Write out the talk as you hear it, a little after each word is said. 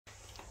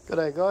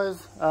G'day guys,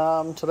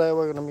 today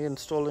we're going to be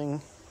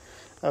installing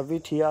a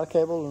VTR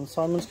cable in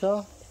Simon's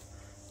car.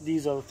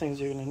 These are the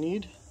things you're going to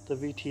need: the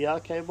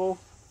VTR cable,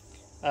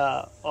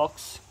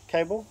 aux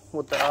cable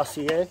with the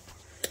RCA,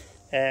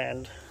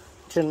 and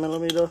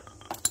 10mm,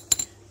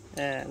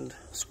 and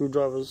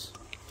screwdrivers.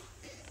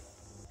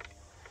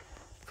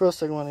 First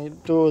thing we want to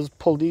do is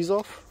pull these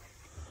off.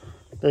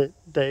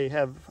 They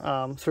have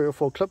 3 or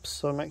 4 clips,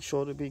 so make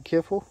sure to be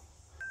careful.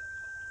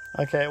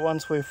 Okay,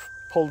 once we've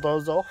pulled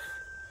those off,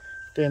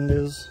 then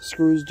there's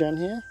screws down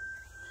here,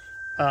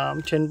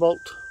 10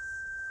 volt,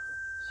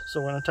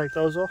 so we're going to take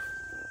those off.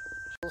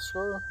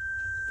 Screw,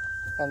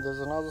 and there's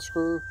another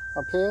screw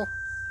up here,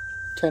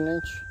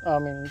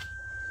 10mm,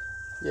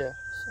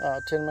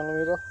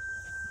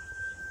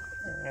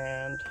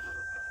 and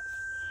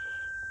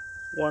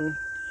one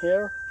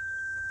here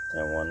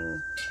and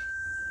one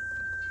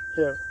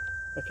here.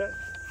 Okay,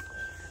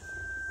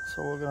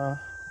 so we're going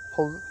to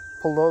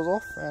pull those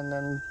off, and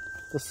then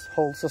this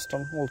whole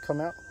system will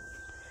come out,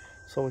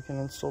 so we can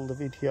install the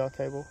VTR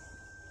cable.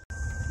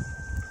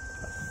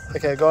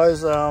 Okay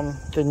guys,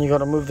 then you got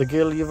to move the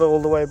gear lever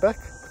all the way back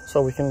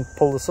so we can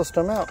pull the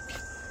system out.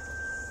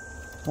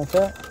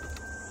 Okay.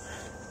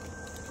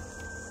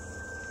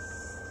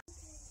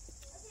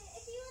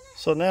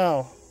 So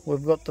now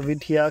we've got the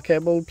VTR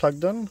cable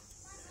plugged in.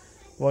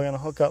 We're going to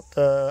hook up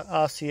the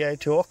RCA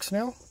to aux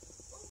now.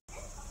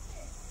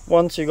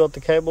 Once you got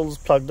the cables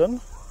plugged in,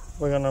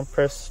 we're going to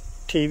press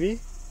TV.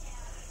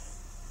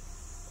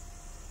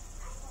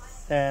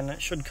 And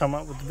it should come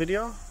up with the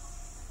video.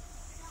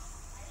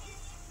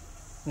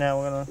 Now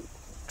we're going to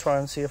try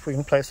and see if we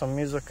can play some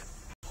music.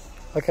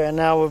 Okay,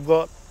 now we've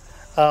got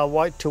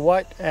white to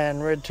white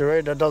and red to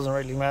red. It doesn't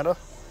really matter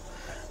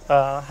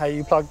how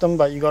you plug them,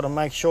 but you got to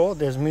make sure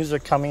there's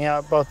music coming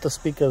out both the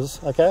speakers.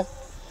 Okay,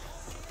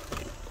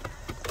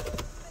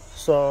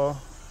 so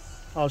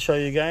I'll show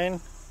you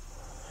again.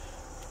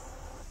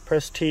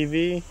 Press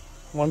TV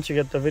once you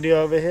get the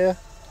video over here.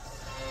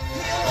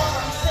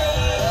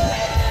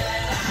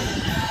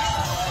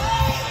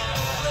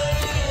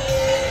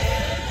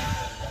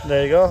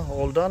 There you go,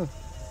 all done.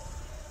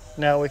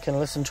 Now we can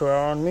listen to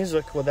our own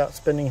music without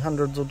spending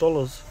hundreds of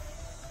dollars.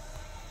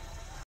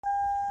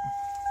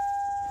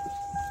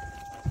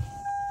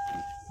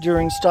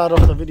 During start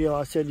of the video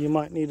I said you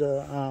might need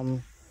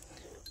a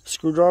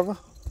screwdriver,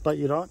 but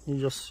you don't. You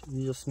just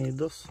need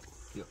this.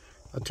 Yep.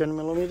 A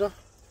 10mm.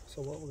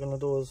 So what we're going to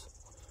do is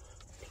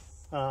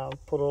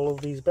put all of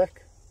these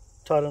back,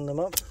 tighten them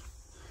up,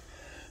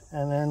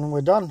 and then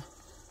we're done.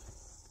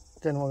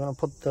 Then we're going to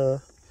put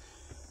the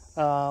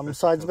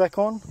sides back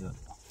on. Yeah.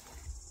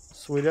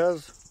 Sweet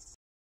as.